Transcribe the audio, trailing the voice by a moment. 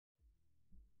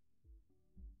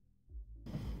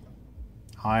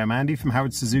Hi, I'm Andy from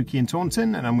Howard Suzuki in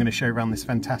Taunton, and I'm going to show you around this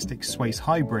fantastic Swace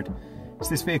Hybrid. So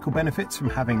this vehicle benefits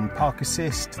from having park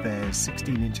assist. There's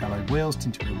 16-inch alloy wheels,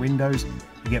 tinted rear windows.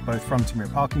 You get both front and rear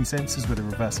parking sensors with a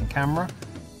reversing camera.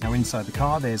 Now inside the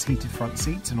car there's heated front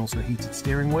seats and also a heated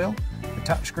steering wheel. The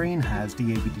touchscreen has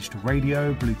DAB digital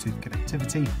radio, Bluetooth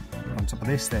connectivity. On top of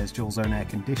this there's dual zone air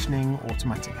conditioning,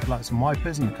 automatic headlights and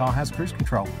wipers, and the car has cruise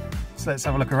control. So let's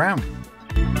have a look around.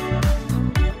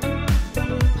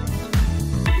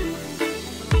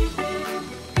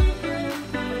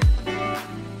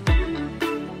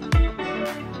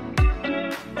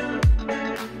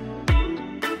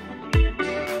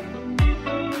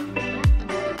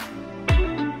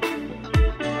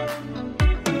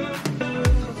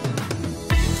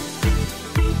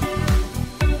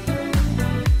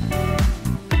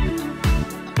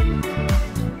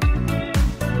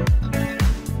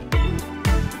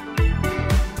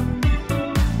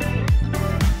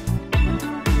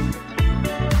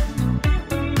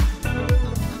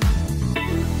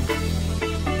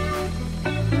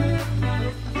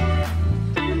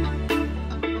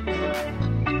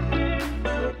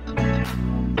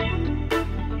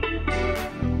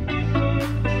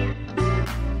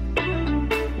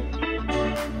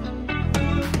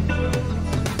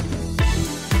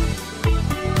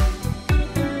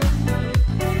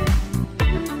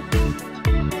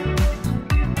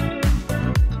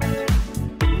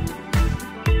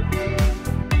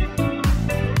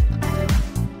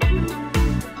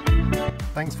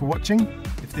 Thanks for watching.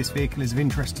 If this vehicle is of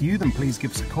interest to you, then please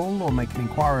give us a call or make an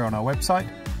inquiry on our website,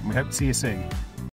 and we hope to see you soon.